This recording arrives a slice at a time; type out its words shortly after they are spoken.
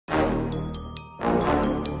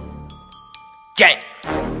Gang.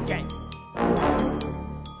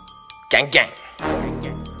 Gang, gang.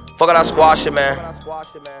 Fuck all that squad shit, man.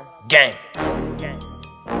 Gang.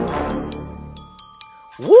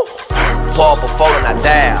 Woo. Pull up a phone and I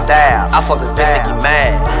dab. I fuck this bitch, think he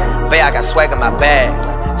mad. Bae, I got swag in my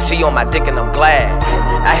bag. See you on my dick and I'm glad.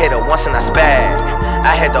 I hit her once and I spag.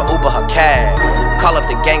 I had to Uber her cab. Call up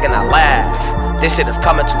the gang and I laugh. This shit is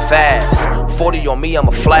coming too fast. 40 on me, I'm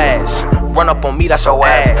a flash. Run up on me, that's your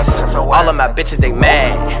ass. All of my bitches, they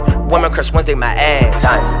mad. Women crush Wednesday, my ass.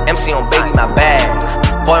 MC on baby, my bag.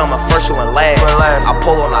 Boy, on my first, you and last. I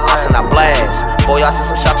pull on the ops and I blast. Boy, I see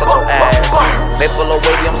some shots at your ass. They full of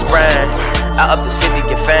wavy, I'm spraying. I up this 50,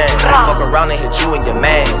 get fans. Fuck around and hit you and your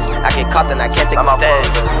mans. I get caught, then I can't take a stand.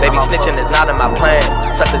 Baby snitching is not in my plans.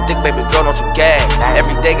 Suck this dick, baby girl, don't you gag.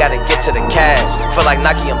 Every day gotta get to the cash. Feel like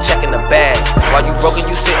Nike, I'm checking the bag. While you broken,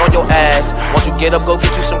 you sit on your ass. Won't you get up, go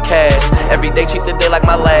get you some cash. Every day treat the day like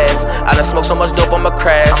my last. I done smoke so much dope, I'ma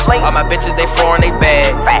crash. All my bitches, they foreign, they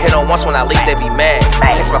bad. Hit on once when I leave, they be mad.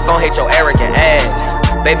 Text my phone, hate your arrogant ass.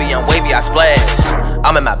 Baby, I'm wavy, I splash.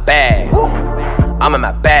 I'm in my bag. I'm in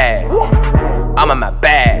my bag. I'm in my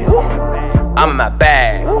bag. I'm in my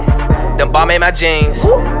bag. Them bomb made my jeans.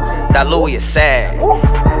 That Louis is sad.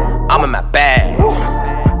 I'm in my bag.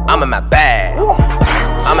 I'm in my bag.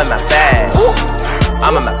 I'm in my bag.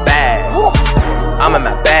 I'm in my bag. I'm in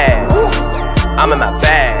my bag. I'm in my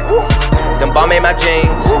bag. Them bomb made my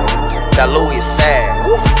jeans. That Louis is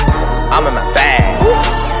sad.